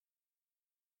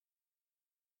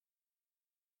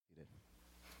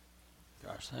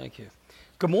Gosh, thank you.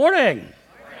 Good morning.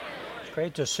 It's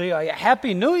great to see you.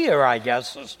 Happy New Year, I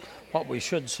guess, is what we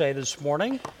should say this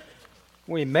morning.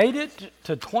 We made it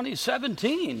to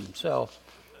 2017, so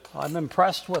I'm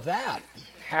impressed with that.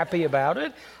 Happy about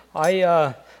it.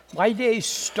 My day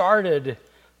started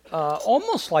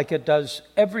almost like it does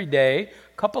every day.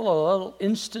 A couple of little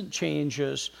instant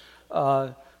changes.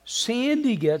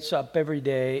 Sandy gets up every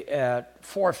day at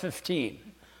 4:15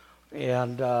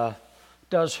 and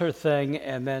does her thing,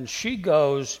 and then she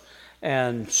goes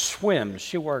and swims.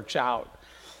 She works out.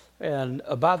 And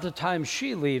about the time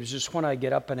she leaves is when I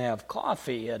get up and have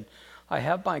coffee. And I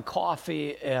have my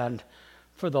coffee, and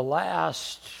for the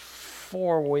last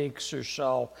 4 weeks or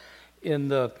so,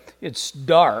 it's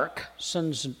dark,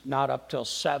 sun's not up till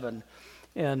 7,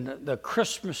 and the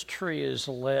Christmas tree is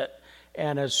lit,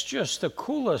 and it's just the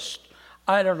coolest,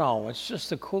 I don't know, it's just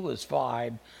the coolest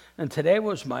vibe. And today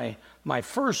was my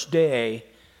first day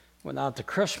without the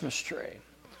Christmas tree.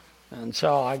 And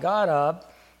so I got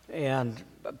up and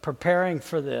preparing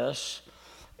for this,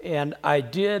 and I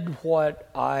did what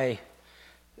I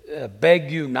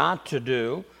beg you not to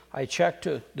do. I checked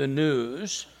the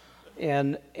news,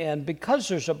 and because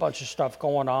there's a bunch of stuff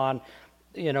going on,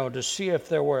 to see if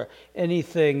there were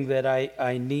anything that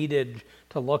I needed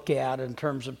to look at in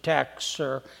terms of texts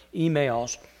or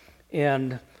emails.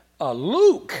 And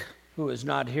Luke, who is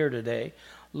not here today,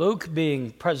 Luke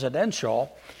being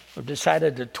presidential,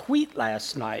 decided to tweet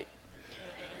last night.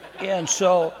 And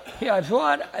so I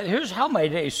thought, here's how my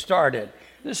day started.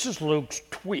 This is Luke's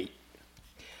tweet.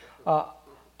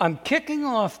 I'm kicking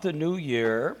off the new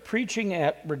year preaching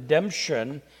at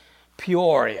Redemption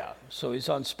Peoria. So he's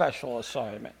on special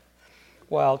assignment.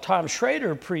 While Tom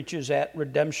Schrader preaches at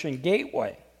Redemption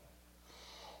Gateway,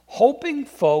 hoping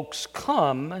folks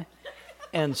come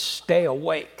and stay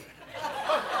awake.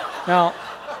 Now,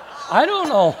 I don't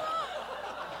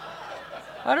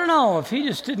know if he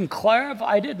just didn't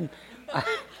clarify.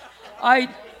 I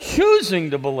choosing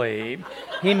to believe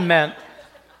he meant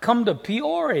come to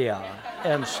Peoria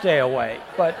and stay awake.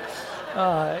 But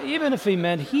even if he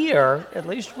meant here, at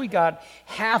least we got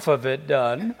half of it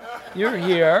done. You're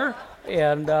here,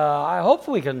 and I hope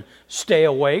we can stay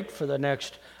awake for the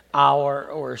next hour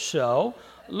or so.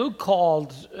 Luke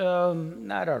called,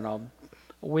 I don't know,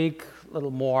 a week, a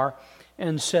little more,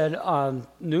 and said, on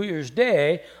New Year's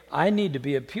Day, I need to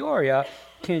be at Peoria.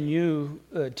 Can you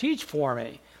teach for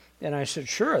me? And I said,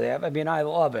 sure. I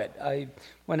love it.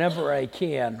 Whenever I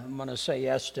can, I'm going to say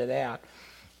yes to that.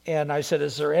 And I said,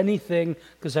 is there anything,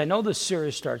 because I know this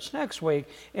series starts next week,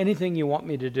 anything you want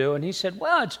me to do? And he said,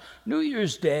 well, it's New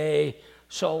Year's Day,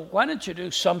 so why don't you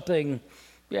do something,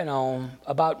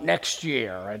 about next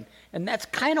year? And that's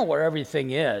kind of where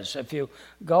everything is. If you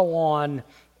go on,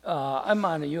 I'm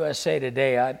on the USA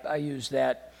Today. I use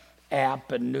that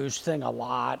app and news thing a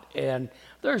lot, and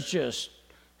there's just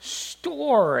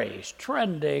stories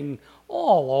trending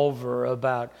all over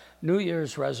about New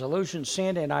Year's resolutions.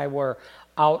 Sandy and I were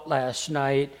out last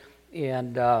night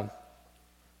and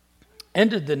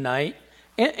ended the night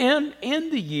and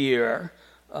the year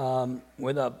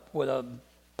with a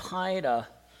pint of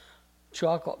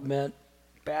chocolate mint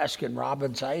Baskin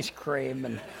Robbins ice cream,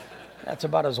 and that's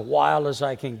about as wild as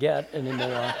I can get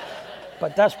anymore,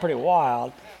 but that's pretty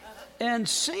wild. And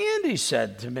Sandy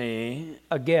said to me,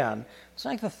 again, it's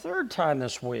like the third time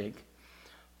this week,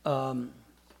 so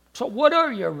what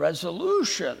are your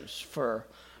resolutions for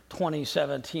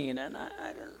 2017? And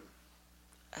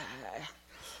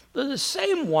they're the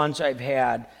same ones I've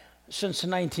had since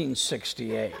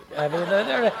 1968.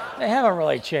 They haven't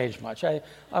really changed much.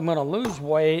 I'm going to lose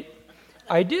weight.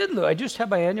 I just had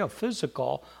my annual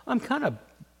physical. I'm kind of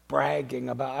bragging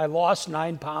about, I lost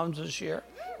 9 pounds this year,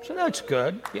 so that's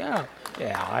good. Yeah,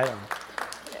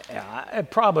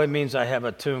 it probably means I have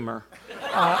a tumor.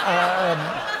 I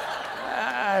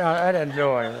didn't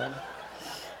do anything.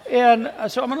 And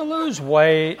so I'm going to lose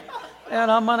weight, and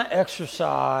I'm going to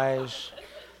exercise,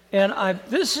 and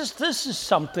this is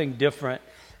something different,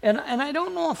 and I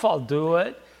don't know if I'll do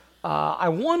it. I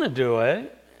want to do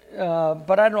it,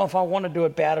 but I don't know if I want to do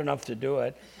it bad enough to do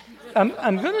it.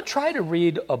 I'm going to try to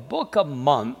read a book a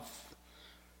month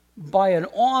by an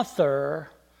author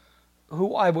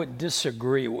who I would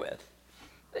disagree with.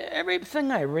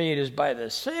 Everything I read is by the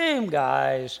same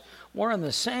guys. We're in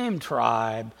the same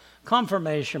tribe.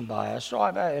 Confirmation bias. So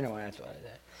anyway, that's what I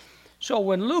did. So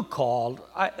when Luke called,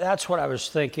 that's what I was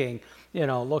thinking,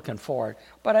 looking forward.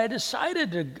 But I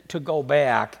decided to go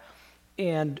back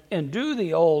and do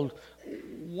the old,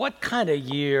 what kind of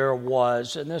year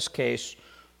was, in this case,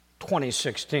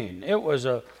 2016. It was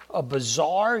a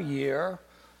bizarre year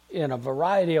in a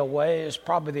variety of ways.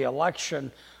 Probably the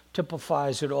election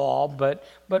typifies it all. But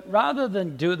rather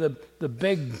than do the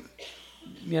big,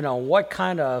 what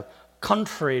kind of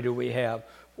country do we have?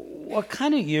 What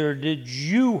kind of year did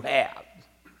you have?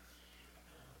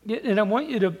 And I want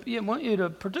you to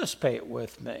participate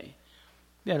with me.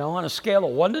 On a scale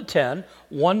of 1 to 10,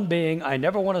 1 being I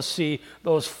never want to see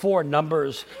those 4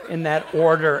 numbers in that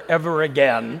order ever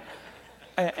again,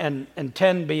 and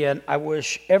 10 being I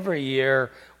wish every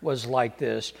year was like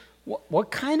this. What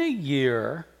kind of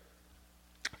year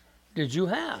did you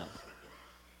have?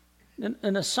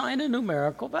 And assign a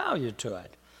numerical value to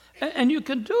it. And you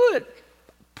can do it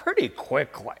pretty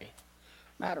quickly,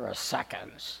 matter of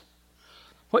seconds.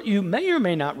 What you may or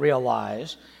may not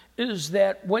realize is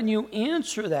that when you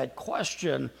answer that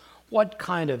question, what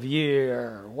kind of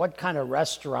year, what kind of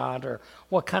restaurant, or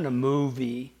what kind of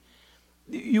movie,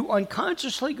 you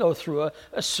unconsciously go through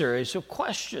a series of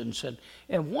questions.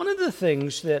 And one of the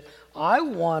things that I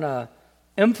want to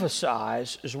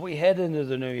emphasize as we head into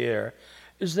the new year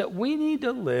is that we need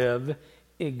to live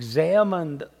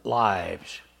examined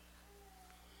lives.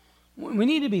 We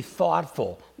need to be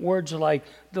thoughtful. Words like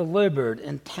deliberate,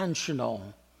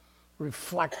 intentional,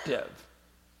 reflective.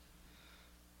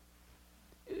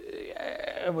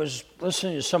 I was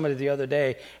listening to somebody the other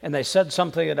day, and they said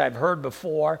something that I've heard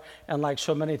before, and like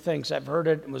so many things, I've heard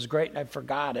it, it was great, and I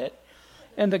forgot it.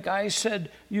 And the guy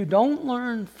said, you don't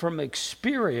learn from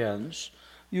experience,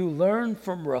 you learn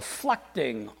from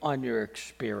reflecting on your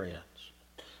experience,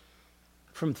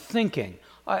 from thinking.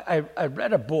 I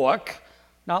read a book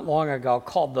not long ago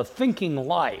called The Thinking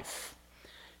Life.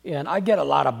 And I get a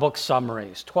lot of book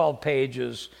summaries, 12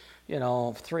 pages,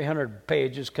 300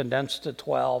 pages condensed to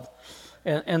 12.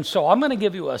 And so I'm going to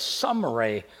give you a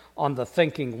summary on The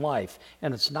Thinking Life.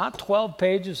 And it's not 12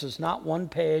 pages, it's not 1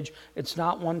 page, it's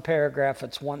not 1 paragraph,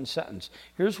 it's 1 sentence.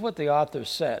 Here's what the author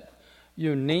said.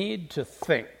 You need to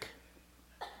think.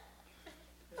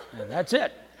 And that's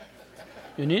it.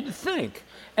 You need to think.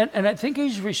 And I think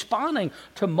he's responding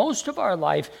to most of our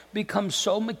life becomes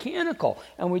so mechanical,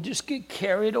 and we just get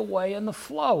carried away in the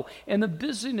flow, in the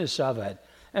busyness of it.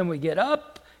 And we get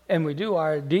up, and we do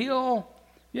our deal.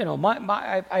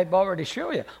 I've already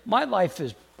shown you, my life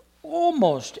is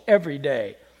almost every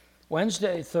day.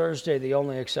 Wednesday, Thursday, the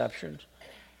only exceptions.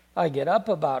 I get up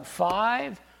about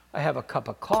 5, I have a cup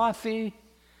of coffee,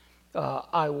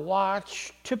 I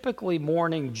watch typically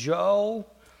Morning Joe,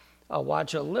 I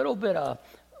watch a little bit of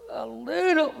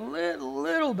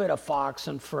Fox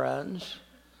and Friends.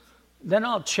 Then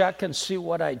I'll check and see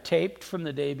what I taped from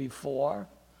the day before.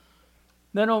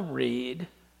 Then I'll read.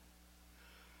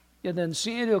 And then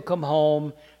Sandy will come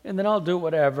home, and then I'll do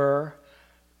whatever.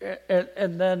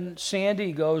 And then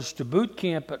Sandy goes to boot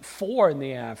camp at 4 in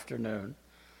the afternoon.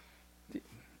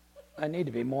 I need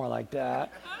to be more like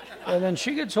that. And then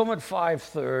she gets home at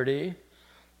 5:30,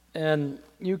 and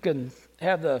you can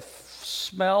have the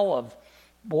smell of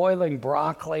boiling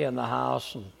broccoli in the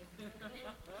house, and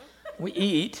we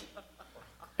eat,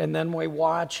 and then we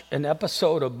watch an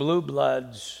episode of Blue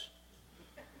Bloods,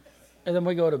 and then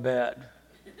we go to bed,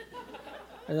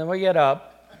 and then we get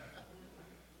up,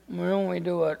 and then we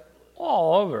do it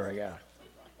all over again.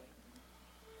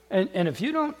 And if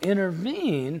you don't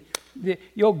intervene,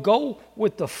 you'll go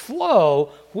with the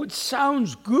flow, which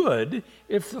sounds good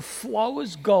if the flow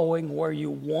is going where you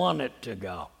want it to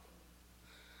go.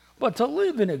 But to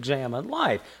live an examined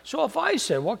life. So if I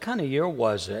said, what kind of year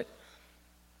was it?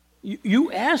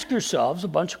 You ask yourselves a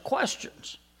bunch of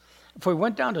questions. If we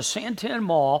went down to Santan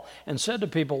Mall and said to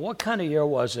people, what kind of year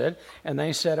was it? And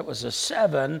they said it was a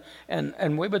 7,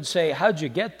 and we would say, how'd you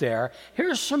get there?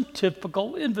 Here's some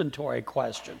typical inventory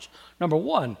questions. Number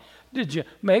 1, did you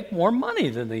make more money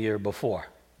than the year before?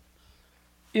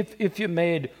 If you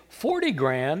made 40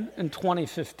 grand in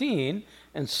 2015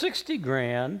 and 60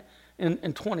 grand in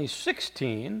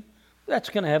 2016, that's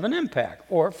going to have an impact,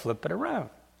 or flip it around.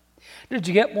 Did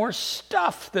you get more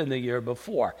stuff than the year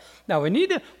before? Now, we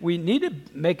need to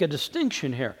make a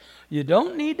distinction here. You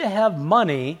don't need to have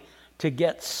money to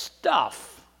get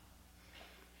stuff.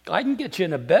 I can get you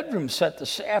in a bedroom set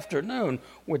this afternoon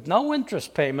with no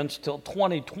interest payments till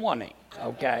 2020,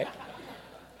 okay?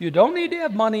 You don't need to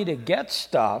have money to get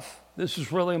stuff. This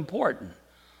is really important.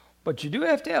 But you do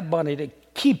have to have money to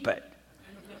keep it.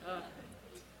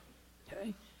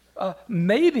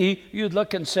 Maybe you'd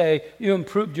look and say you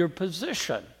improved your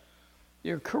position,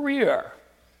 your career,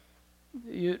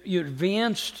 you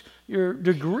advanced your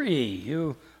degree,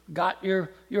 you got your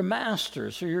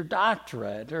master's or your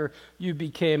doctorate, or you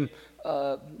became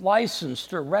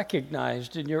licensed or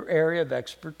recognized in your area of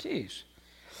expertise.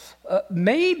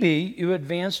 Maybe you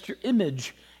advanced your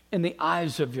image in the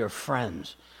eyes of your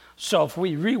friends. So if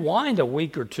we rewind a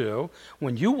week or two,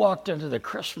 when you walked into the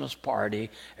Christmas party,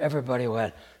 everybody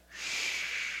went,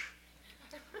 shh,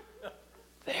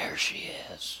 there she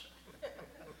is.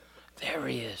 There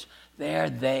he is. There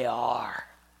they are.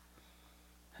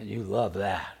 And you love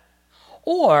that.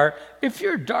 Or if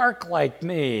you're dark like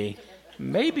me,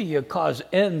 maybe you cause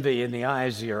envy in the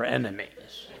eyes of your enemies.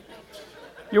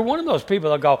 You're one of those people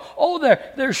that go, oh,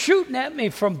 they're shooting at me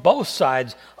from both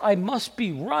sides. I must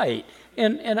be right.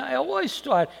 And I always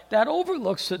thought that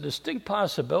overlooks the distinct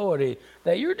possibility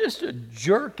that you're just a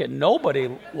jerk and nobody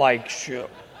likes you.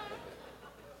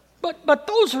 But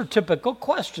those are typical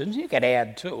questions. You could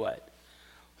add to it.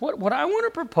 What I want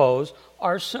to propose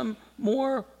are some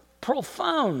more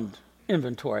profound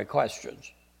inventory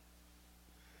questions.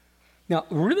 Now,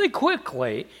 really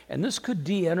quickly, and this could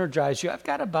de-energize you, I've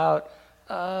got about,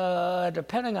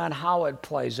 depending on how it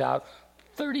plays out,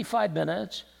 35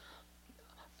 minutes.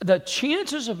 The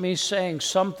chances of me saying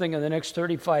something in the next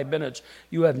 35 minutes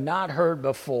you have not heard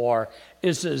before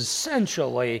is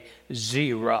essentially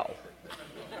zero.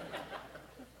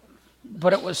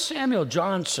 But it was Samuel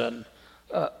Johnson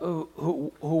who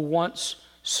once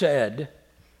said,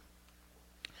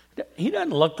 he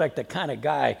doesn't look like the kind of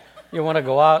guy you want to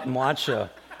go out and watch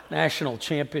a national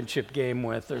championship game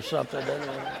with or something.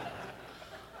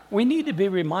 We need to be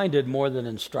reminded more than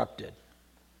instructed.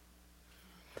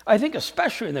 I think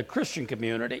especially in the Christian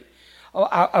community,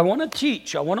 I want to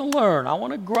teach, I want to learn, I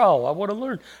want to grow, I want to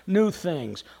learn new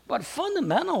things. But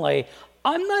fundamentally,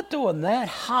 I'm not doing that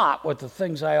hot with the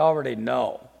things I already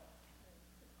know.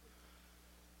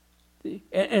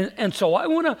 And so I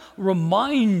want to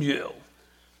remind you,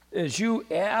 as you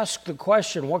ask the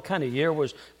question, what kind of year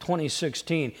was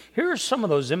 2016? Here are some of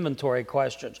those inventory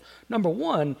questions. Number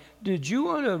one, did you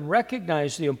want to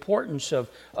recognize the importance of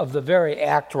the very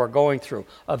act we're going through,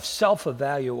 of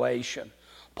self-evaluation?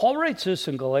 Paul writes this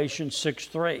in Galatians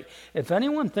 6:3. If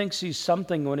anyone thinks he's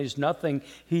something when he's nothing,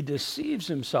 he deceives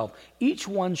himself. Each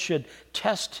one should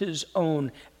test his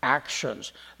own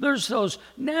actions. There's those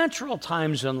natural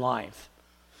times in life.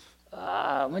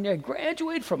 When you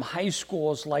graduate from high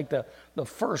school, it's like the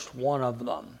first one of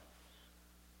them.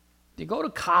 You go to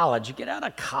college, you get out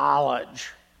of college,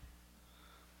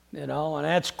 and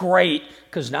that's great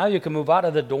because now you can move out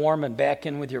of the dorm and back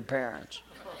in with your parents.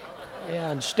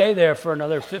 Yeah, and stay there for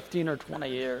another 15 or 20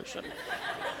 years and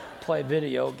play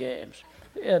video games.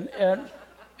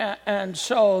 And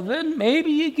so then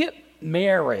maybe you get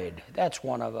married. That's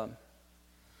one of them.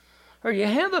 Or you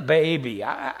have a baby.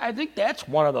 I think that's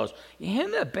one of those. You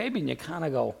have that baby and you kind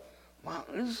of go, wow,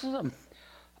 this is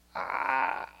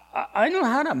I know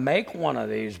how to make one of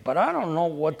these, but I don't know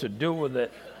what to do with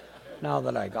it now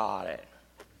that I got it.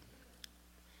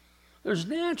 There's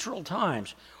natural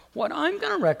times. What I'm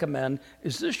going to recommend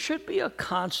is this should be a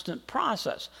constant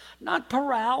process, not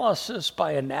paralysis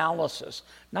by analysis,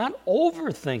 not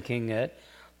overthinking it,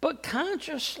 but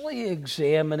consciously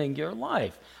examining your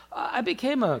life. I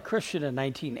became a Christian in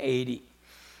 1980,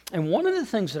 and one of the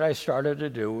things that I started to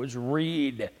do was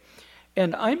read,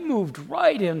 and I moved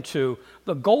right into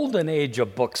the golden age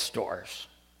of bookstores.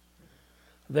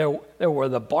 There were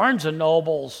the Barnes &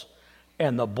 Nobles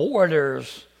and the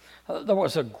Borders. There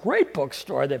was a great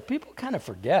bookstore that people kind of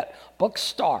forget,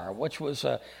 Bookstar, which was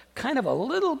a kind of a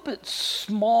little bit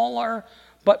smaller,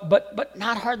 but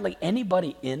not hardly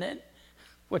anybody in it,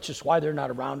 which is why they're not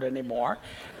around anymore.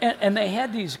 And they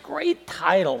had these great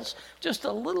titles, just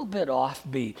a little bit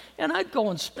offbeat. And I'd go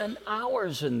and spend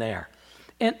hours in there.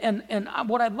 And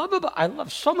what I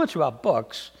love so much about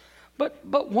books,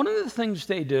 but one of the things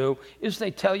they do is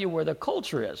they tell you where the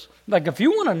culture is. Like if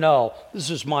you want to know, this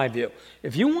is my view,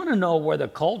 if you want to know where the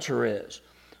culture is,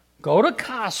 go to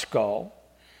Costco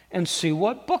and see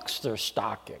what books they're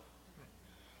stocking.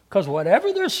 Because whatever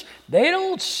they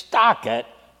don't stock it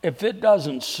if it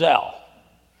doesn't sell.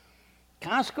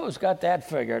 Costco's got that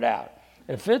figured out.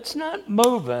 If it's not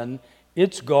moving,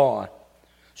 it's gone.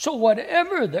 So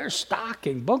whatever they're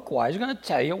stocking book-wise is going to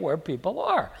tell you where people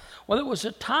are. Well, it was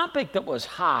a topic that was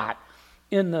hot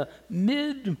in the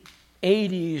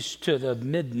mid-'80s to the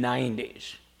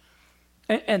mid-'90s.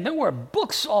 And there were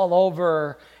books all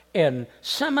over and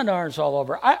seminars all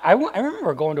over. I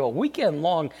remember going to a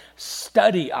weekend-long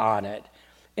study on it.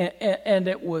 And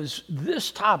it was this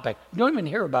topic. You don't even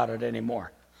hear about it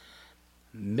anymore.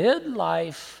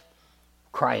 Midlife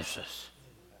crisis.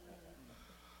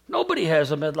 Nobody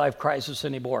has a midlife crisis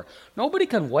anymore. Nobody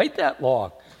can wait that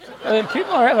long. I mean,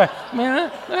 people are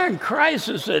they're in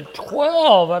crisis at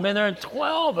 12. I mean, they're in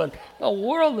 12 and the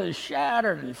world is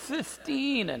shattered, and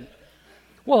 15.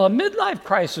 Well, a midlife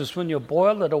crisis, when you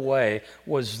boil it away,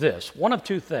 was this. One of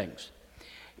two things.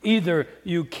 Either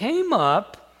you came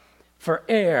up for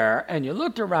air and you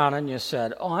looked around and you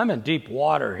said, oh, I'm in deep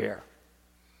water here.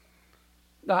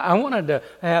 I wanted to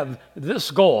have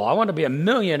this goal. I want to be a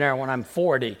millionaire when I'm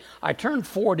 40. I turn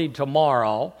 40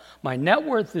 tomorrow. My net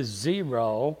worth is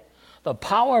zero. The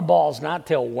Powerball's not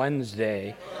till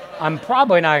Wednesday. I'm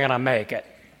probably not going to make it.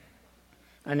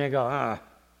 And you go,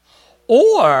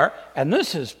 Or, and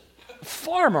this is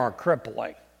far more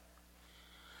crippling,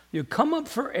 you come up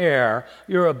for air,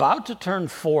 you're about to turn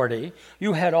 40,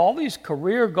 you had all these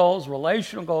career goals,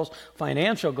 relational goals,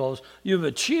 financial goals, you've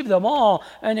achieved them all,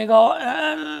 and you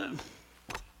go,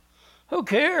 who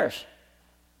cares?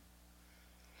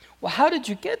 Well, how did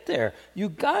you get there? You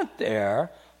got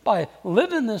there by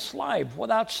living this life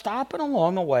without stopping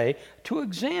along the way to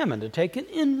examine, to take an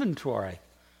inventory,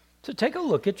 to take a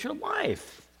look at your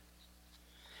life.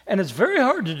 And it's very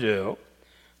hard to do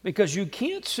because you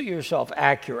can't see yourself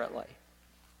accurately.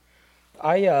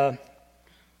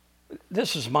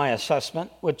 This is my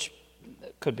assessment, which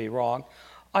could be wrong.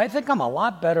 I think I'm a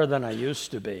lot better than I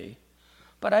used to be,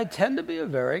 but I tend to be a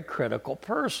very critical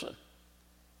person.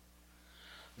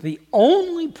 The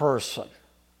only person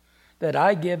that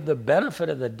I give the benefit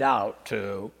of the doubt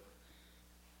to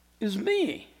is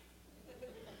me.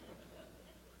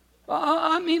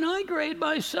 I grade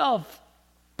myself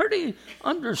pretty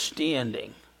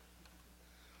understanding.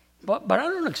 But I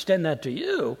don't extend that to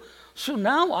you. So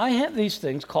now I have these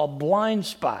things called blind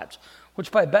spots,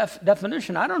 which by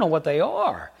definition, I don't know what they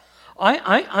are.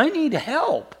 I need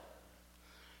help.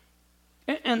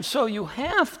 And so you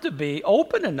have to be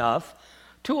open enough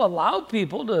to allow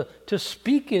people to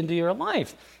speak into your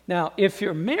life. Now, if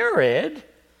you're married,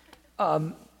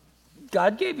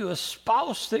 God gave you a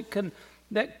spouse that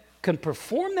can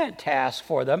perform that task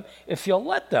for them if you'll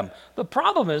let them. The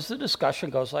problem is the discussion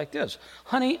goes like this.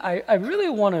 Honey, I really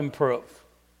want to improve.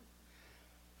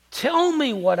 Tell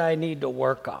me what I need to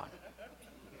work on.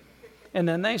 And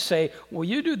then they say, well,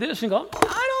 you do this, and go,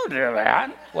 I don't do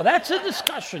that. Well, that's a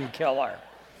discussion killer.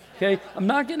 Okay, I'm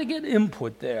not going to get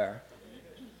input there.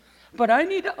 But I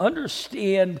need to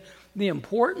understand the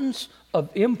importance of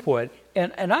input.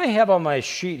 And I have on my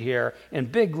sheet here in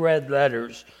big red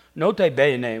letters, Nota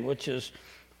bene, which is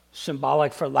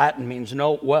symbolic for Latin, means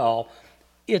note well.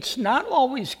 It's not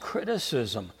always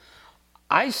criticism.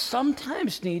 I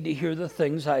sometimes need to hear the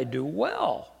things I do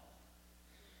well.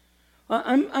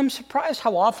 I'm surprised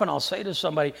how often I'll say to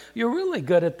somebody, you're really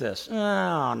good at this.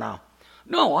 No,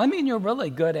 I mean you're really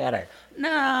good at it.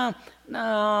 No,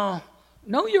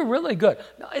 you're really good.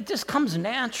 No, it just comes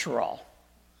natural.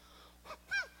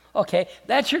 Okay,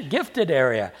 that's your gifted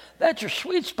area. That's your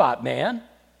sweet spot, man.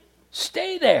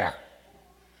 Stay there.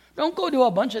 Don't go do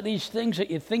a bunch of these things that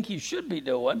you think you should be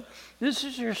doing. This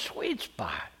is your sweet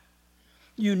spot.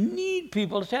 You need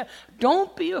people to say,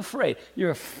 don't be afraid.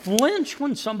 Your flinch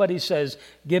when somebody says,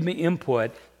 give me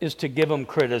input, is to give them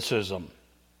criticism.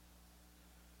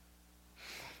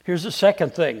 Here's the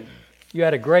second thing. You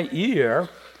had a great year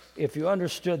if you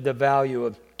understood the value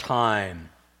of time.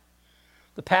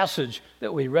 The passage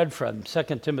that we read from, 2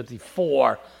 Timothy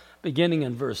 4, beginning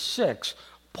in verse 6,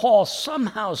 Paul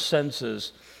somehow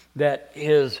senses that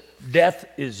his death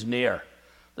is near.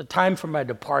 The time for my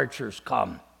departure's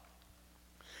come.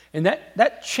 And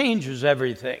that changes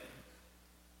everything.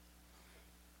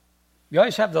 You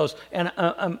always have those, and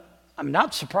I'm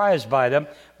not surprised by them,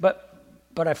 but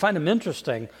I find them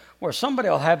interesting, where somebody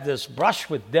will have this brush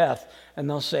with death, and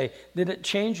they'll say, did it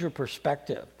change your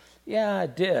perspective? Yeah,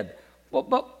 it did. Well,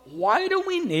 but why do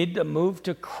we need to move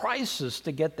to crisis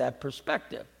to get that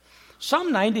perspective?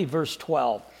 Psalm 90, verse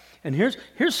 12. And here's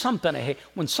something I hate.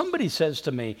 When somebody says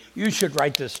to me, you should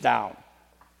write this down.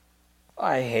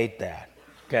 I hate that,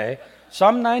 okay?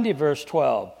 Psalm 90, verse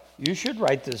 12. You should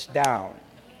write this down.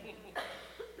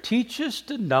 Teach us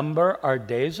to number our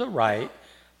days aright,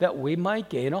 that we might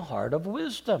gain a heart of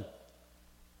wisdom.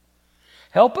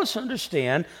 Help us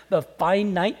understand the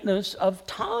finiteness of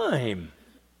time.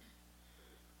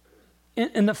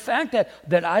 And the fact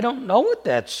that I don't know what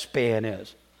that span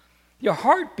is. Your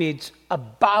heart beats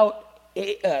about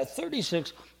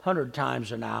 3,600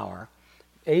 times an hour,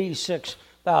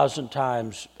 86,000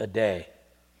 times a day,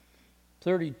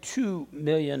 32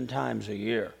 million times a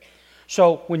year.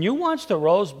 So when you watch the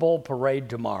Rose Bowl parade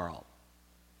tomorrow,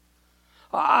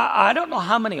 I don't know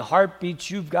how many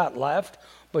heartbeats you've got left,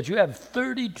 but you have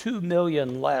 32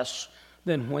 million less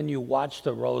than when you watched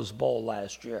the Rose Bowl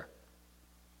last year.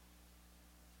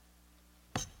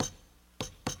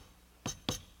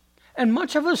 And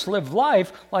much of us live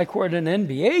life like we're at an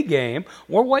NBA game.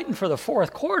 We're waiting for the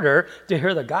fourth quarter to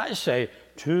hear the guys say,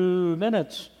 2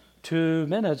 minutes, 2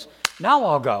 minutes. Now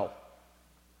I'll go.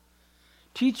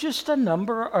 Teach us to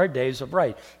number our days of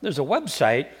right. There's a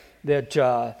website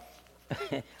that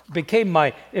became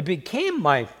my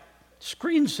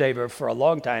screensaver for a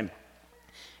long time.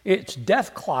 It's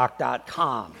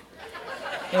deathclock.com.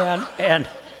 And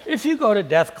if you go to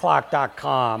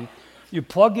deathclock.com, you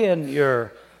plug in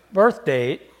your birth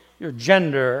date, your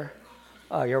gender,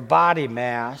 your body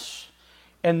mass,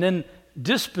 and then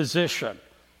disposition,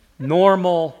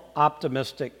 normal,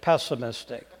 optimistic,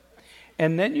 pessimistic.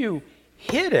 And then you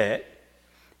hit it,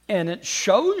 and it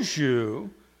shows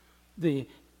you the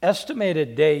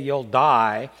estimated day you'll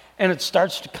die, and it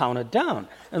starts to count it down.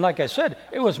 And like I said,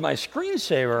 it was my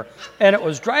screensaver, and it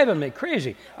was driving me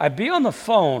crazy. I'd be on the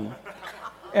phone,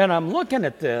 and I'm looking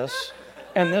at this,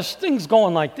 and this thing's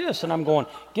going like this, and I'm going,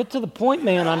 get to the point,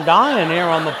 man, I'm dying here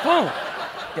on the phone.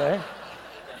 Okay?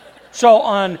 So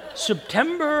on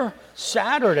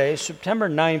Saturday, September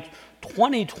 9th,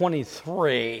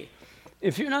 2023,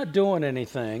 if you're not doing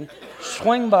anything,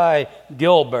 swing by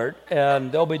Gilbert, and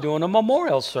they'll be doing a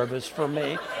memorial service for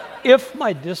me if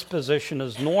my disposition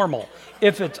is normal.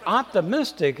 If it's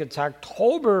optimistic, it's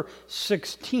October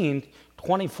 16th,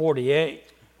 2048.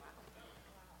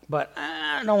 But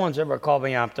no one's ever called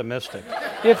me optimistic.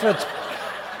 If it's,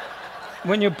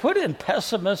 when you put in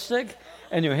pessimistic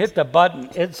and you hit the button,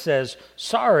 it says,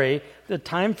 sorry, the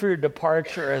time for your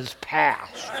departure has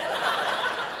passed.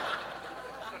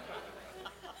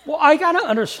 Well, I got to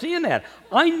understand that.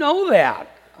 I know that.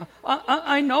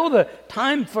 I know the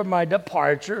time for my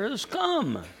departure has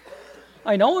come.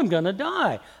 I know I'm going to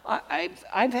die.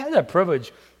 I've had the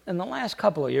privilege in the last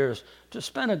couple of years to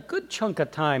spend a good chunk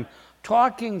of time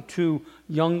talking to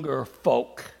younger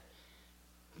folk.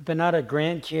 Been out at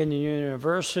Grand Canyon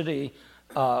University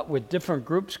with different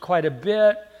groups quite a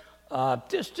bit,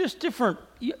 just different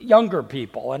younger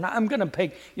people. And I'm going to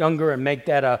pick younger and make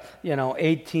that a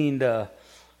 18 to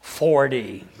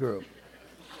 40 group.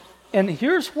 And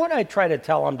here's what I try to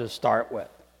tell them to start with.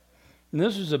 And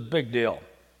this is a big deal.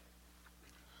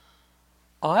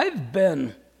 I've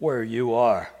been where you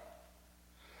are.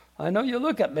 I know you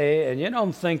look at me and you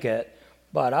don't think it,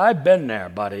 but I've been there,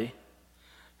 buddy.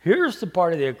 Here's the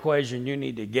part of the equation you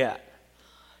need to get.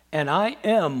 And I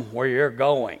am where you're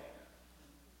going.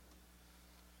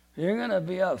 You're going to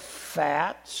be a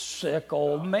fat, sick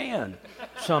old man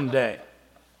someday.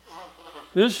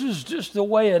 This is just the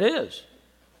way it is.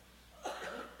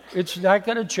 It's not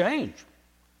going to change.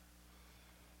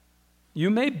 You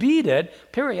may beat it.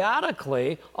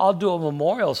 Periodically, I'll do a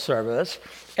memorial service,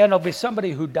 and it'll be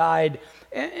somebody who died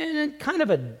in kind of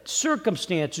a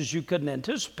circumstances you couldn't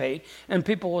anticipate, and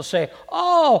people will say,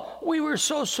 oh, we were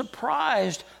so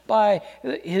surprised by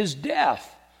his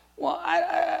death. Well,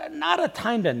 not a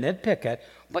time to nitpick it,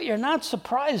 but you're not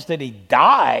surprised that he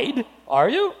died, are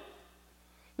you?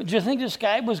 Did you think this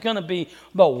guy was going to be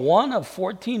the one of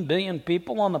 14 billion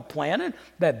people on the planet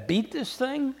that beat this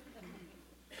thing?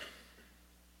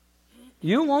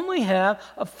 You only have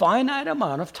a finite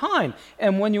amount of time.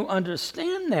 And when you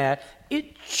understand that,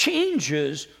 it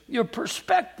changes your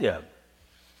perspective.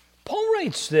 Paul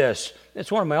writes this.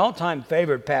 It's one of my all-time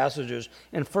favorite passages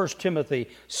in 1 Timothy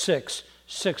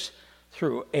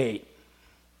 6:6-8.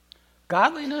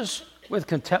 Godliness with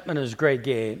contentment is great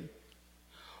gain.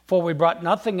 For we brought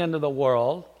nothing into the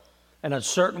world, and it's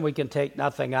certain we can take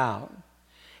nothing out.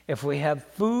 If we have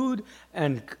food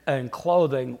and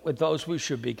clothing, with those we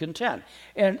should be content.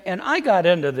 And I got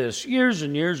into this years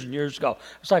and years and years ago.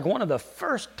 It's like one of the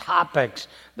first topics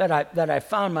that I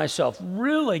found myself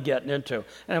really getting into,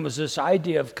 and it was this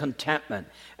idea of contentment.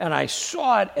 And I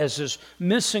saw it as this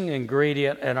missing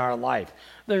ingredient in our life.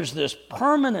 There's this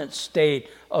permanent state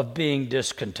of being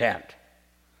discontent.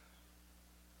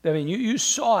 I mean, you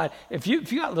saw it. If you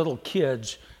got little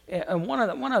kids, and one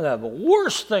of the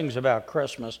worst things about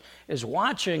Christmas is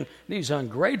watching these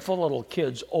ungrateful little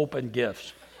kids open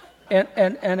gifts, and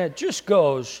it just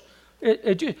goes.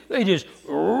 They just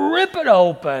rip it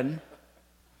open,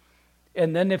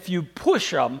 and then if you push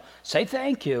them, say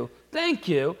thank you, they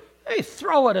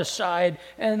throw it aside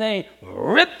and they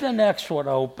rip the next one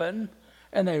open,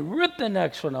 and they rip the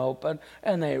next one open,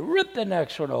 and they rip the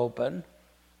next one open.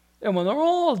 And when they're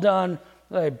all done,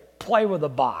 they play with the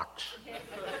box.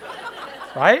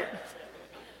 Right?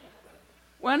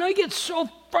 When I get so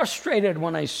frustrated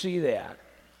when I see that,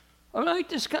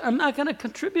 I'm not going to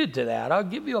contribute to that. I'll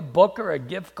give you a book or a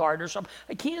gift card or something.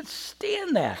 I can't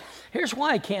stand that. Here's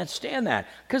why I can't stand that.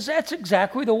 Because that's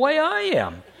exactly the way I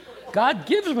am. God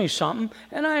gives me something,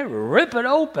 and I rip it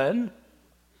open,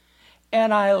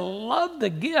 and I love the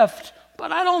gift,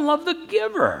 but I don't love the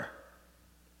giver.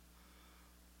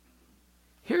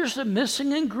 Here's the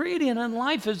missing ingredient in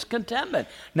life is contentment.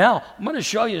 Now, I'm going to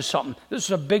show you something. This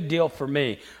is a big deal for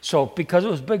me. So because it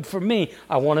was big for me,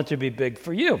 I want it to be big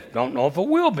for you. Don't know if it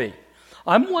will be.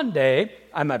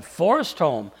 I'm at Forest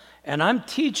Home, and I'm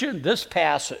teaching this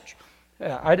passage.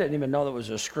 I didn't even know there was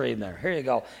a screen there. Here you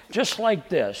go. Just like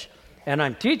this. And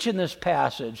I'm teaching this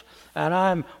passage, and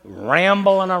I'm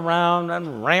rambling around,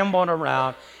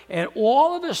 and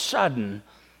all of a sudden,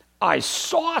 I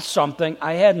saw something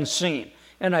I hadn't seen.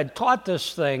 And I taught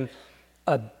this thing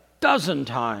a dozen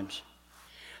times,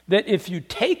 that if you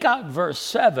take out verse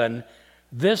 7,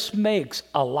 this makes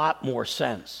a lot more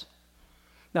sense.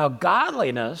 Now,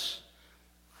 godliness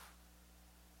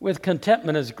with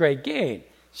contentment is great gain.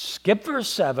 Skip verse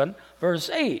 7, verse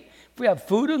 8. If we have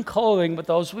food and clothing, with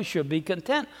those we should be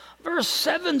content. Verse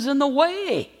 7's in the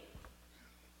way.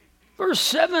 Verse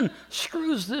 7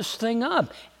 screws this thing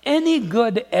up. Any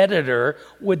good editor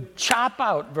would chop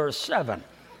out verse 7.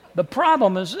 The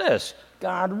problem is this: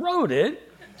 God wrote it,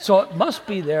 so it must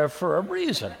be there for a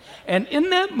reason. And in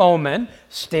that moment,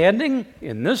 standing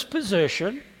in this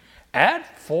position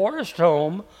at Forest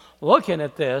Home, looking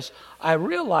at this, I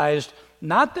realized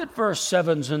not that verse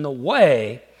 7's in the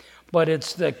way, but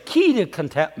it's the key to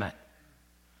contentment.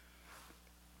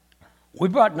 We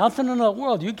brought nothing into the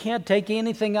world. You can't take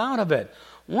anything out of it.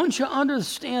 Once you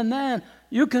understand that,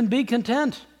 you can be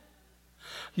content.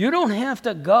 You don't have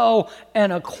to go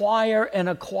and acquire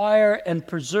and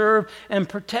preserve and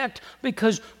protect,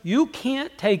 because you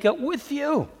can't take it with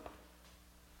you.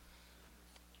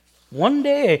 One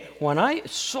day, when I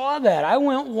saw that, I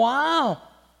went, wow,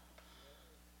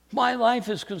 my life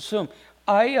is consumed.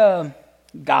 I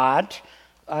got,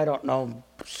 I don't know,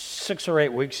 6 or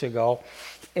 8 weeks ago,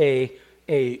 a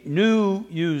new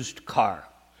used car.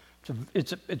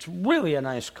 It's really a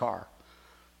nice car.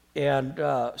 And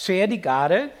Sandy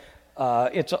got it.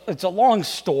 It's a long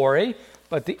story,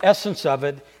 but the essence of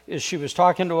it is she was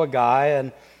talking to a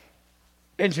guy,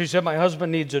 and she said, my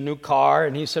husband needs a new car.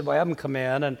 And he said, well, have him come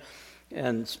in.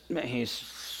 And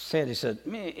Sandy said,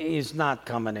 he's not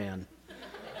coming in.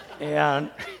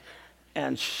 And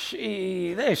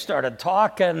they started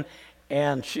talking,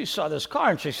 and she saw this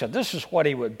car, and she said, this is what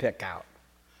he would pick out.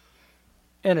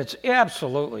 And it's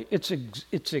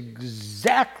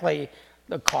exactly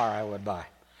the car I would buy.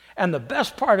 And the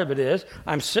best part of it is,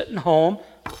 I'm sitting home,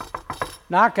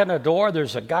 knocking on the door,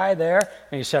 there's a guy there,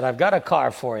 and he said, I've got a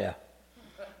car for you.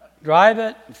 Drive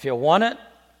it. If you want it,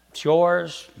 it's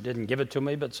yours. Didn't give it to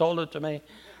me, but sold it to me.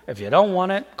 If you don't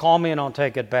want it, call me and I'll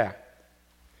take it back.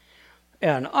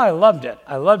 And I loved it.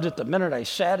 I loved it the minute I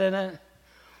sat in it,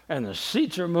 and the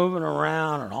seats are moving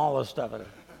around and all this stuff.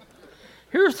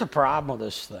 Here's the problem with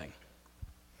this thing.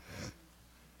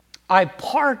 I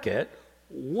park it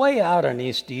way out in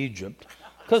East Egypt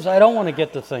because I don't want to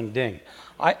get the thing dinged.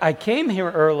 I came here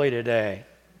early today,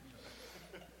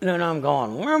 and I'm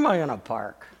going, where am I going to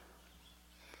park?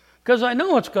 Because I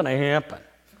know what's going to happen.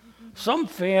 Some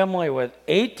family with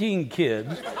 18 kids,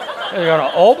 they're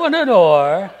going to open the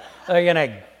door, they're going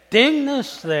to ding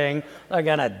this thing, they're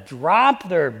going to drop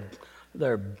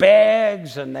their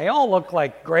bags, and they all look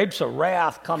like grapes of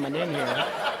wrath coming in here.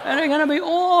 And they're going to be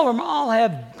all of them all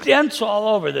have dents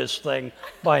all over this thing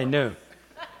by noon.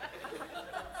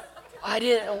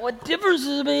 What difference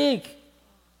does it make?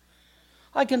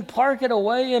 I can park it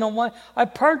away in a way. I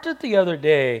parked it the other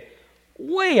day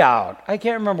way out. I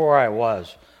can't remember where I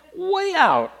was. Way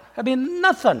out. I mean,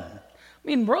 nothing.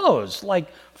 Rows,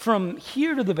 like from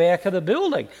here to the back of the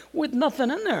building with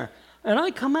nothing in there. And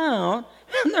I come out,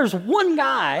 and there's one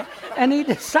guy, and he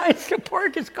decides to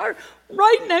park his car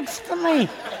right next to me.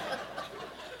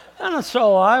 And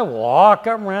so I walk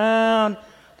around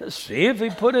to see if he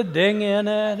put a ding in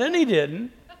it, and he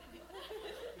didn't.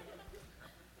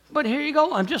 But here you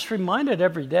go. I'm just reminded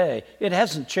every day. It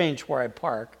hasn't changed where I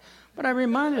park, but I'm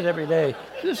reminded every day,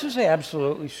 this is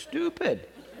absolutely stupid.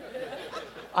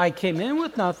 I came in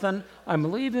with nothing.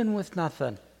 I'm leaving with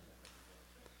nothing.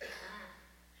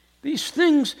 These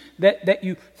things that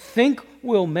you think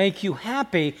will make you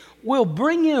happy will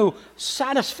bring you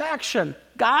satisfaction.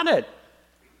 Got it.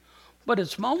 But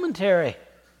it's momentary.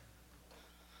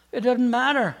 It doesn't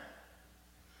matter.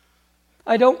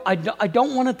 I don't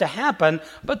want it to happen,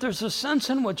 but there's a sense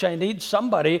in which I need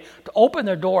somebody to open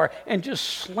their door and just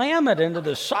slam it into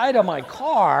the side of my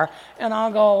car, and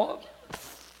I'll go,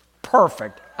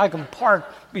 perfect. I can park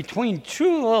between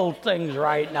two little things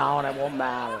right now, and it won't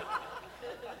matter.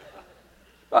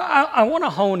 I want to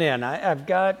hone in. I've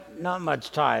got not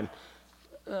much time.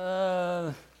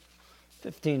 15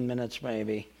 minutes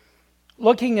maybe.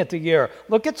 Looking at the year.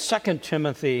 Look at 2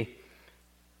 Timothy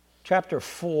chapter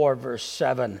 4, verse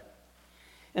 7.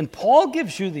 And Paul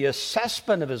gives you the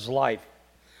assessment of his life.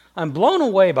 I'm blown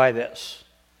away by this.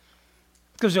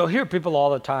 Because you'll hear people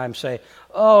all the time say,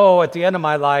 oh, at the end of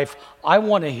my life, I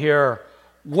want to hear,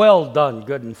 well done,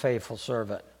 good and faithful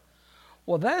servant.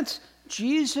 Well, that's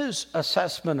Jesus'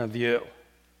 assessment of you.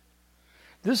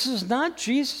 This is not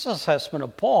Jesus' assessment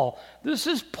of Paul. This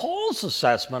is Paul's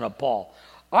assessment of Paul.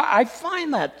 I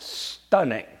find that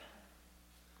stunning.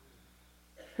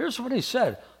 Here's what he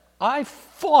said. I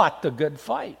fought the good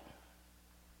fight.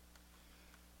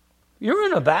 You're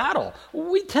in a battle.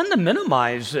 We tend to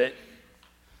minimize it.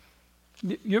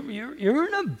 You're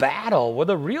in a battle with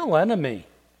a real enemy.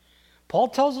 Paul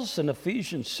tells us in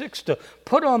Ephesians 6 to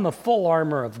put on the full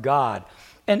armor of God.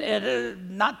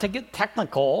 And not to get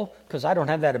technical, because I don't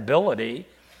have that ability,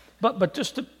 but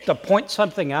just to point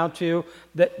something out to you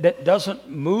that doesn't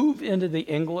move into the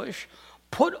English.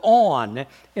 Put on,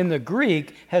 in the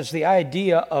Greek, has the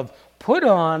idea of put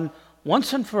on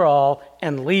once and for all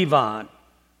and leave on.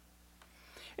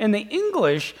 In the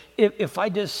English, if I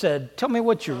just said, tell me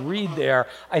what you read there,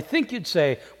 I think you'd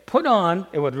say, put on,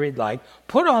 it would read like,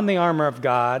 put on the armor of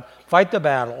God, fight the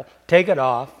battle, take it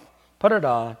off, put it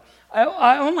on.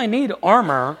 I only need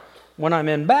armor when I'm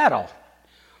in battle.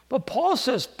 But Paul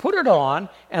says, put it on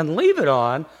and leave it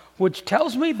on, which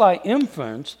tells me by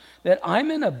inference that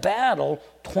I'm in a battle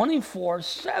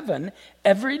 24/7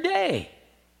 every day.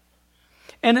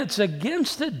 And it's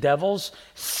against the devil's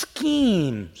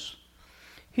schemes.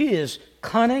 His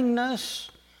cunningness,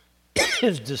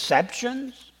 his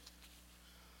deceptions,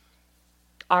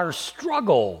 our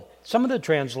struggle. Some of the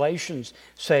translations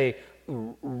say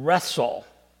wrestle.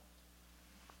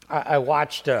 I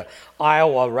watched an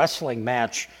Iowa wrestling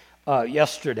match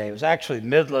yesterday. It was actually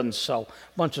Midlands, so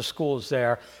a bunch of schools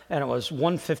there, and it was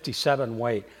 157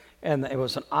 weight. And it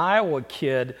was an Iowa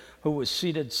kid who was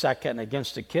seated second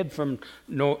against a kid from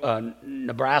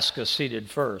Nebraska seated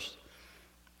first.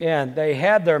 And they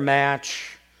had their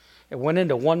match. It went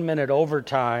into 1 minute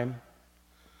overtime.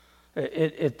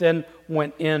 It then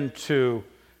went into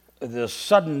the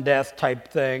sudden death type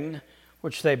thing,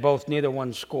 which neither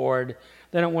one scored.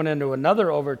 Then it went into another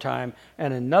overtime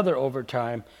and another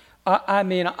overtime. I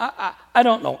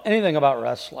don't know anything about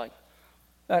wrestling.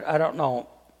 I don't know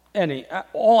any.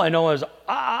 All I know is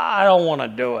I don't want to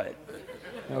do it.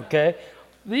 Okay?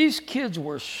 These kids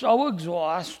were so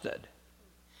exhausted.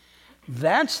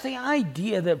 That's the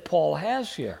idea that Paul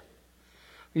has here.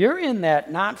 You're in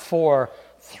that not for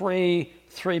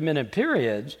three-minute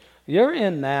periods. You're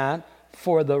in that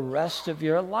for the rest of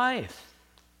your life.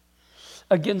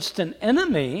 Against an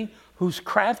enemy who's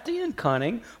crafty and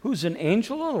cunning, who's an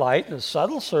angel of light and a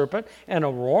subtle serpent and a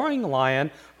roaring lion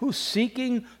who's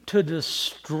seeking to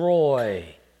destroy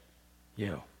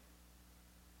you.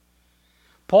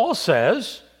 Paul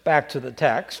says, back to the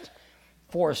text,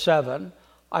 4:7,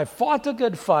 I fought the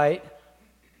good fight,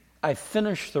 I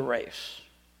finished the race.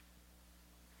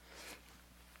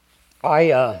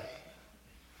 I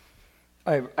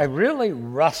really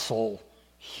wrestle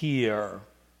here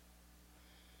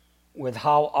with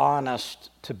how honest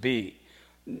to be.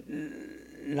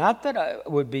 Not that I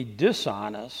would be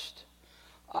dishonest,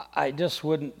 I just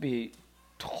wouldn't be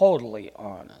totally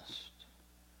honest.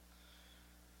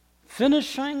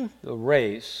 Finishing the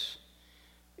race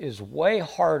is way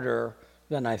harder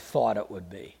than I thought it would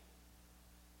be.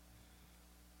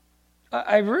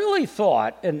 I really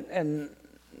thought, and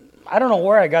I don't know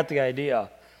where I got the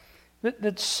idea,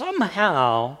 that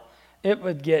somehow it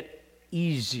would get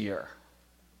easier.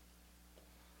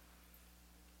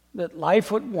 That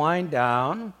life would wind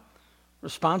down,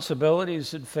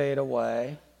 responsibilities would fade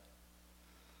away.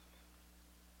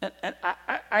 And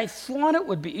I thought it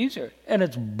would be easier. And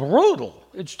it's brutal.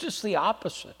 It's just the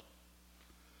opposite.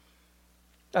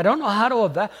 I don't know how to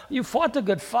evaluate. You fought the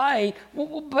good fight,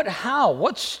 but how?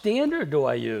 What standard do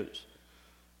I use?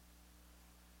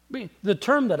 I mean, the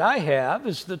term that I have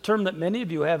is the term that many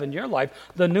of you have in your life,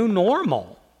 the new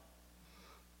normal.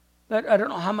 I don't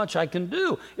know how much I can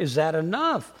do. Is that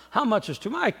enough? How much is too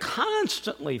much? I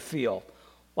constantly feel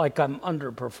like I'm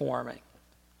underperforming.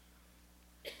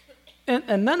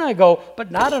 And then I go,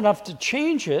 but not enough to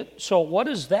change it, so what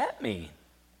does that mean?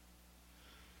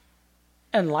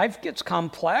 And life gets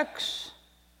complex,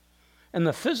 and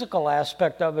the physical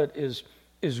aspect of it is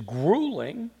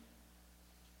grueling.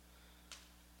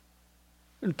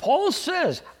 And Paul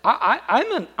says,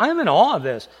 I'm in awe of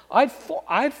this. I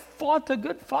fought the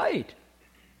good fight.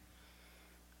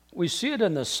 We see it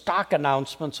in the stock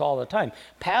announcements all the time.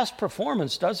 Past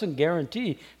performance doesn't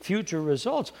guarantee future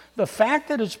results. The fact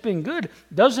that it's been good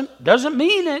doesn't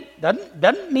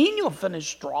mean you'll finish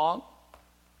strong.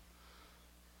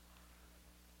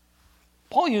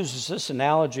 Paul uses this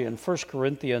analogy in 1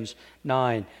 Corinthians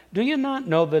 9. Do you not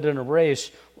know that in a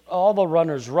race all the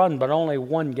runners run, but only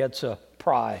one gets a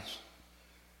prize?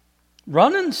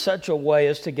 Run in such a way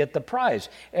as to get the prize.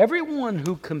 Everyone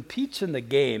who competes in the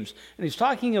games, and he's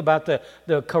talking about the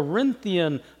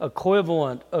Corinthian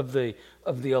equivalent of the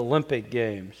Olympic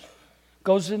Games,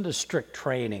 goes into strict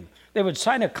training. They would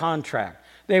sign a contract.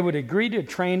 They would agree to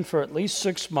train for at least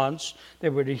 6 months. They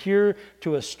would adhere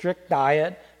to a strict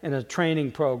diet and a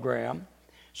training program.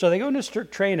 So they go into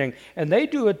strict training, and they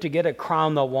do it to get a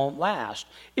crown that won't last.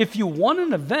 If you won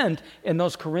an event in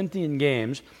those Corinthian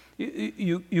Games,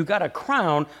 you got a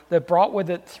crown that brought with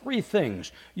it 3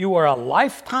 things. You were a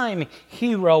lifetime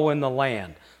hero in the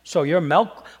land. So you're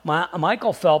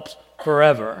Michael Phelps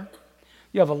forever.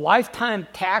 You have a lifetime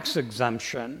tax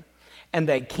exemption, and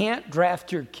they can't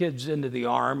draft your kids into the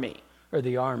Army or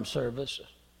the armed services.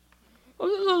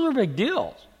 Those are big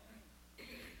deals.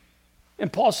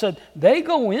 And Paul said, they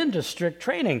go into strict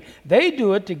training. They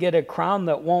do it to get a crown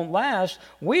that won't last.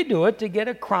 We do it to get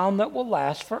a crown that will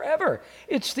last forever.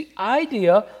 It's the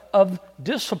idea of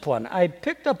discipline. I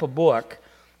picked up a book,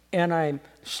 and I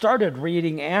started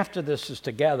reading after this is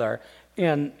together.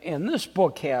 And this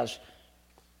book is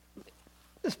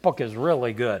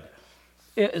really good.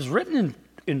 It is written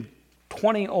in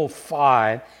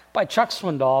 2005 by Chuck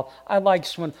Swindoll. I like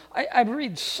Swindoll. I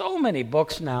read so many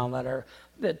books now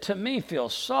that to me feel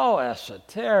so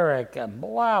esoteric and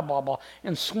blah, blah, blah.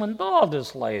 And Swindoll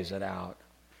just lays it out.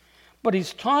 But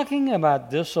he's talking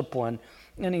about discipline,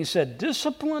 and he said,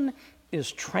 discipline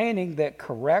is training that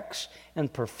corrects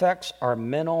and perfects our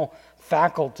mental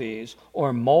faculties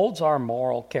or molds our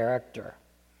moral character.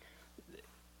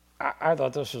 I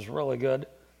thought this was really good.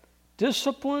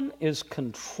 Discipline is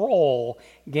control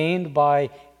gained by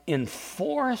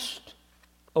enforced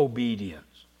obedience.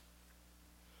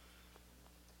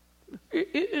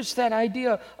 It's that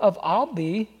idea of I'll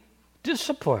be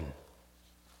disciplined.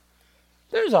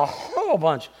 There's a whole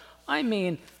bunch. I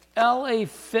mean, LA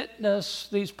Fitness,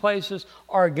 these places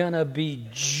are going to be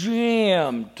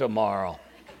jammed tomorrow.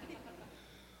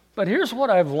 But here's what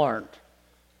I've learned.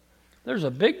 There's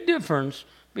a big difference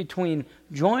between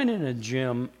joining a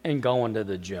gym and going to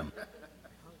the gym.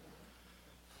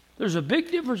 There's a big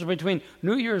difference between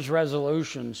New Year's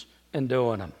resolutions and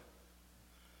doing them.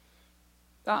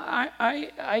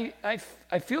 I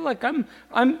feel like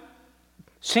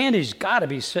Sandy's got to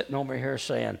be sitting over here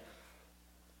saying,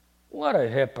 what a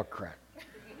hypocrite.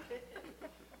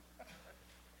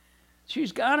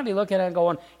 She's got to be looking at it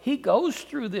going, he goes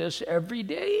through this every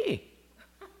day.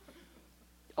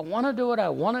 I want to do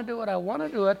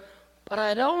it, but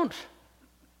I don't.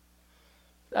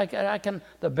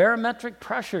 The barometric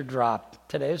pressure dropped.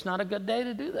 Today's not a good day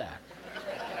to do that.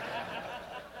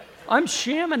 I'm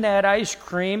shamming that ice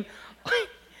cream.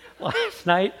 Last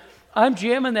night, I'm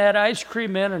jamming that ice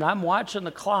cream in, and I'm watching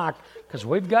the clock because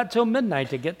we've got till midnight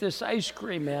to get this ice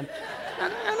cream in.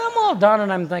 And I'm all done,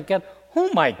 and I'm thinking, who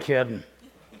am I kidding?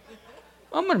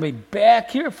 I'm going to be back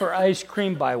here for ice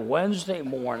cream by Wednesday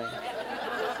morning.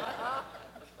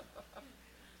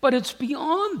 But it's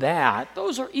beyond that.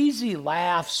 Those are easy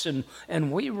laughs,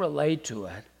 and we relate to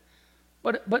it.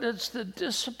 But it's the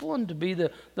discipline to be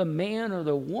the man or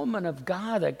the woman of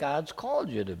God that God's called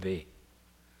you to be.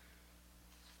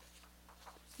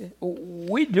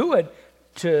 We do it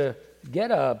to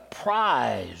get a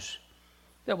prize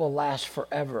that will last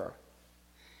forever.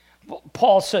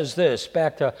 Paul says this,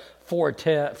 back to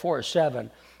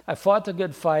 4:7. I fought the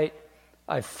good fight.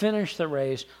 I finished the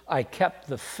race. I kept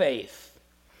the faith.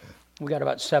 We got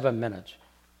about 7 minutes.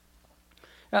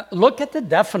 Now, look at the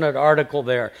definite article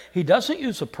there. He doesn't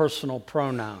use a personal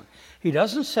pronoun. He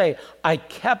doesn't say, I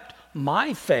kept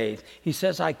my faith. He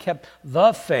says, I kept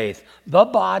the faith, the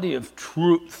body of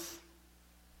truth.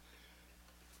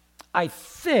 I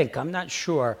think, I'm not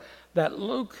sure, that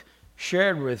Luke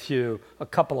shared with you a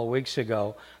couple of weeks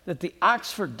ago that the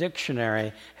Oxford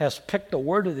Dictionary has picked a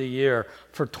word of the year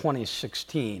for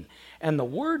 2016. And the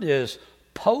word is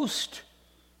post-truth.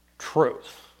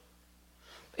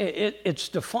 It's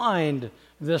defined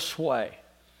this way: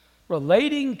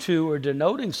 relating to or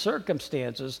denoting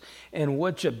circumstances in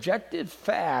which objective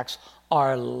facts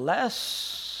are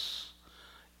less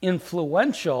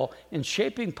influential in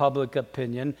shaping public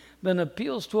opinion than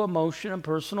appeals to emotion and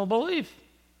personal belief.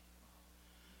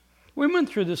 We went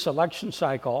through this election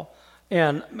cycle,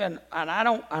 and I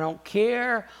don't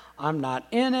care. I'm not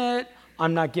in it.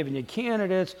 I'm not giving you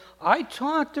candidates. I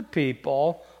talk to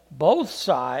people, both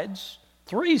sides,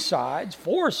 3 sides,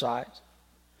 4 sides.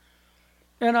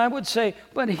 And I would say,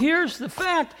 but here's the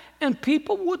fact. And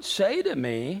people would say to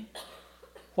me,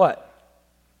 what?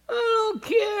 I don't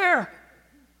care.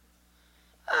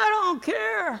 I don't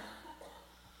care.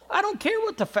 I don't care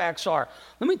what the facts are.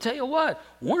 Let me tell you what,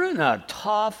 we're in a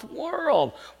tough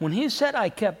world. When he said, I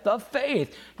kept the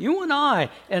faith, you and I,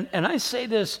 and I say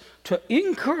this to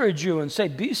encourage you and say,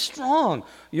 be strong.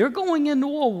 You're going into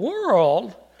a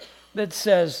world that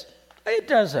says, it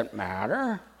doesn't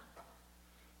matter.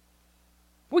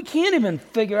 We can't even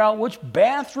figure out which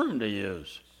bathroom to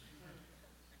use.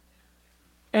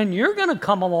 And you're going to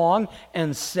come along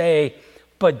and say,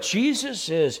 but Jesus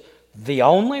is the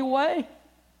only way?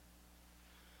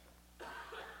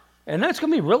 And that's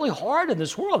going to be really hard in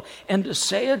this world. And to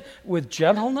say it with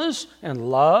gentleness and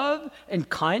love and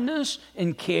kindness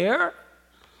and care.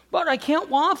 But I can't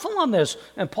waffle on this.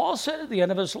 And Paul said at the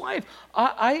end of his life,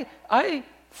 I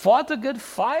fought the good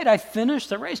fight. I finished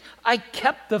the race. I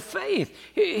kept the faith.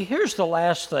 Here's the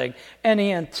last thing. And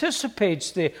he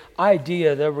anticipates the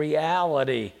idea, the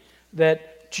reality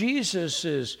that Jesus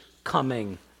is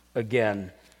coming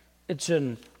again. It's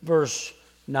in verse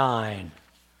 9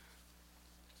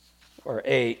 or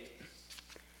 8.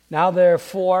 Now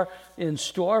therefore, in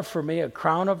store for me a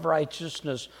crown of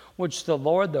righteousness, which the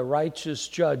Lord, the righteous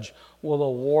judge, will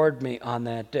award me on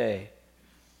that day.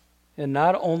 And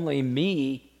not only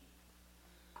me,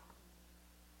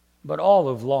 but all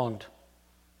who've longed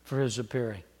for his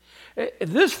appearing.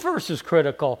 This verse is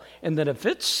critical in that if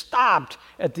it stopped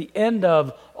at the end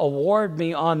of award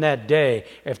me on that day,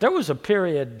 if there was a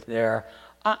period there,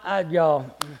 I'd go,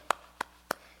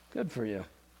 good for you.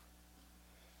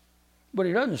 But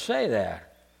he doesn't say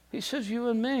that. He says you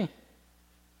and me.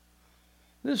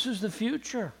 This is the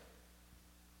future.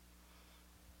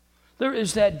 There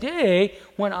is that day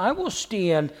when I will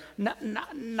stand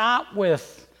not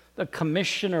with the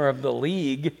commissioner of the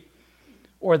league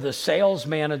or the sales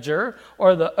manager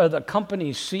or the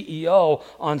company's CEO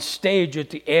on stage at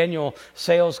the annual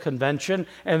sales convention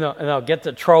and they'll get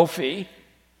the trophy.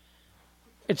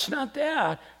 It's not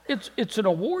that. It's an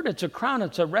award, it's a crown,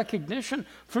 it's a recognition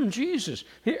from Jesus.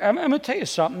 Here, I'm going to tell you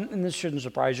something, and this shouldn't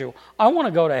surprise you. I want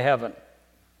to go to heaven.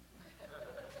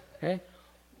 Okay?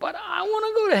 But I want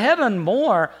to go to heaven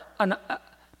more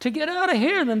to get out of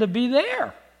here than to be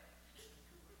there.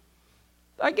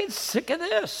 I get sick of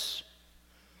this.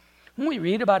 When we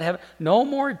read about heaven, no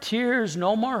more tears,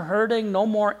 no more hurting, no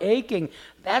more aching.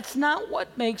 That's not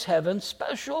what makes heaven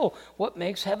special. What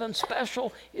makes heaven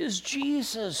special is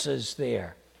Jesus is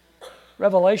there.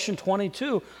 Revelation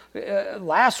 22,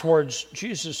 last words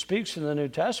Jesus speaks in the New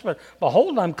Testament.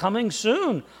 Behold, I'm coming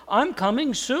soon. I'm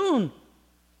coming soon.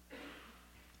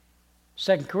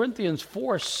 2 Corinthians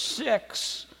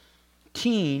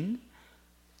 4:16.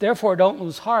 Therefore, don't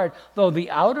lose heart. Though the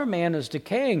outer man is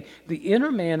decaying, the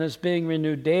inner man is being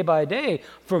renewed day by day.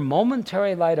 For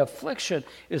momentary light affliction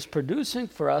is producing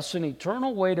for us an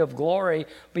eternal weight of glory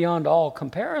beyond all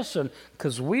comparison.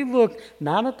 Because we look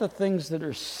not at the things that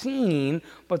are seen,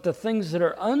 but the things that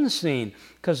are unseen.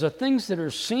 Because the things that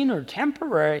are seen are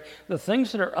temporary. The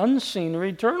things that are unseen are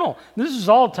eternal. This is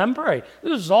all temporary.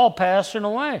 This is all passing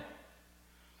away.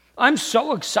 I'm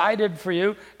so excited for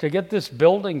you to get this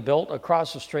building built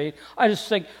across the street. I just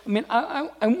think, I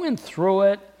went through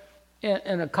it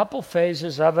in a couple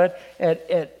phases of it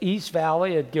at East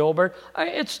Valley, at Gilbert.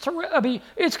 It's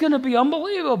going to be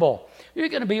unbelievable. You're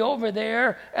going to be over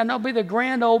there, and there'll be the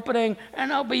grand opening,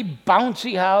 and there'll be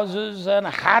bouncy houses and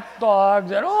hot dogs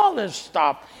and all this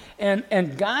stuff.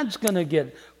 And God's going to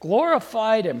get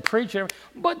glorified and preached.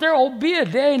 But there will be a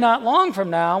day not long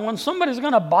from now when somebody's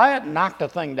going to buy it and knock the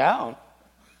thing down.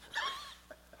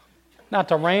 Not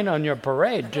to rain on your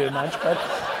parade too much,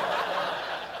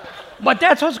 but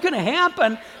that's what's going to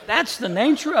happen. That's the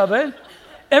nature of it.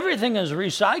 Everything is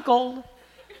recycled.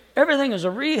 Everything is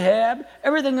a rehab.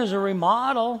 Everything is a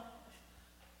remodel.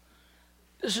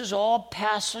 This is all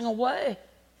passing away.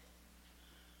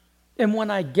 And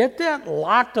when I get that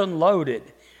locked and loaded,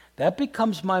 that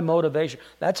becomes my motivation.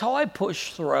 That's how I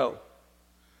push through.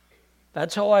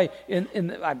 That's how I've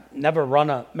never run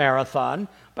a marathon,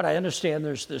 but I understand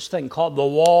there's this thing called the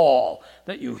wall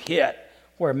that you hit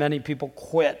where many people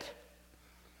quit.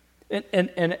 And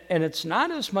it's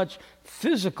not as much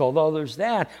physical, though there's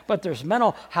that, but there's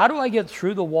mental. How do I get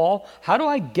through the wall? How do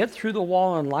I get through the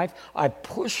wall in life? I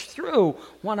push through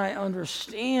when I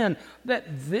understand that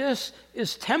this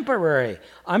is temporary.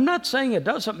 I'm not saying it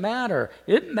doesn't matter.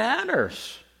 It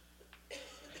matters.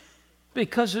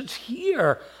 Because it's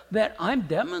here that I'm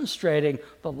demonstrating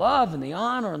the love and the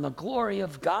honor and the glory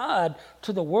of God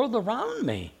to the world around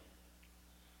me.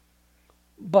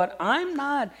 But I'm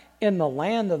not in the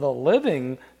land of the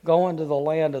living going to the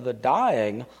land of the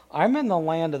dying. I'm in the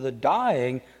land of the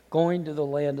dying going to the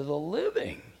land of the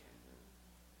living.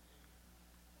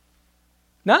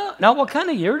 Now, what kind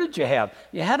of year did you have?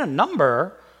 You had a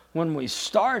number when we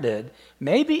started.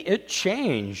 Maybe it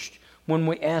changed when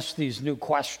we asked these new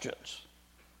questions.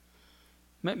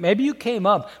 Maybe you came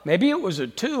up, maybe it was a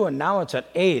 2 and now it's an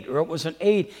 8, or it was an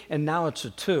 8 and now it's a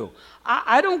 2.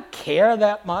 I don't care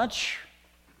that much.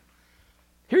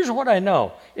 Here's what I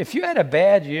know. If you had a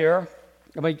bad year,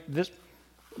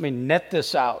 net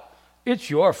this out. It's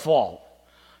your fault.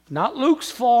 Not Luke's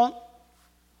fault,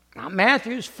 not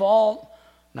Matthew's fault,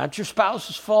 not your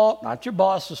spouse's fault, not your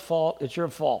boss's fault. It's your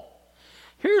fault.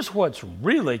 Here's what's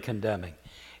really condemning.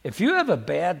 If you have a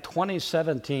bad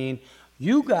 2017,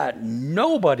 you got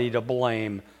nobody to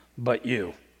blame but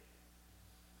you.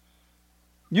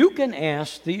 You can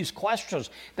ask these questions.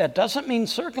 That doesn't mean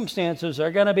circumstances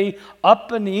are going to be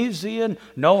up and easy and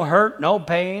no hurt, no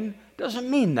pain. Doesn't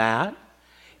mean that.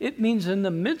 It means in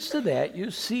the midst of that,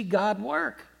 you see God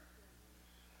work.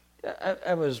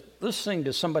 I was listening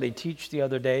to somebody teach the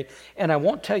other day, and I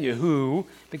won't tell you who,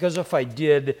 because if I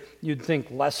did, you'd think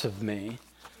less of me.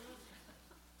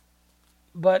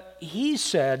 But he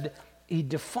said, he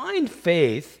defined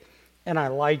faith, and I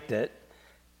liked it,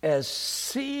 as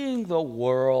seeing the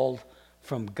world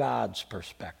from God's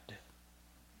perspective.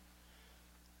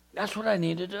 That's what I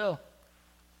need to do.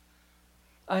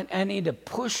 I need to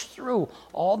push through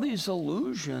all these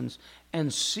illusions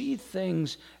and see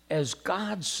things as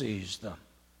God sees them.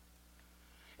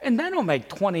 And that'll make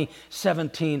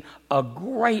 2017 a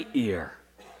great year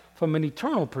from an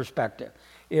eternal perspective.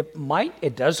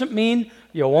 It doesn't mean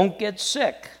you won't get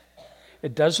sick.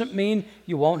 It doesn't mean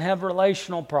you won't have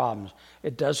relational problems.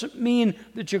 It doesn't mean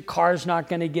that your car's not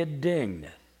going to get dinged.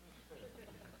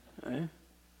 Right?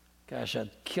 Gosh, that's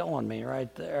killing me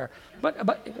right there.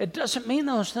 But it doesn't mean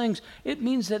those things. It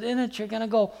means that in it you're going to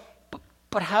go,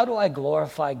 but how do I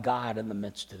glorify God in the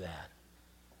midst of that?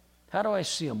 How do I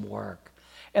see him work?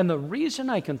 And the reason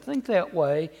I can think that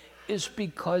way is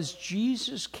because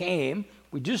Jesus came.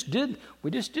 We just did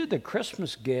the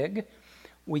Christmas gig.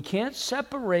 We can't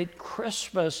separate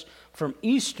Christmas from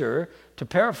Easter. To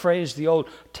paraphrase the old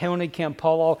Tony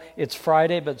Campolo, it's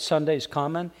Friday, but Sunday's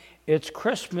coming. It's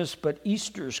Christmas, but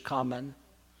Easter's coming.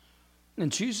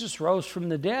 And Jesus rose from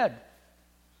the dead.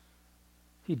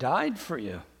 He died for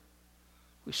you.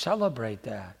 We celebrate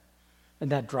that.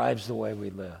 And that drives the way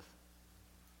we live.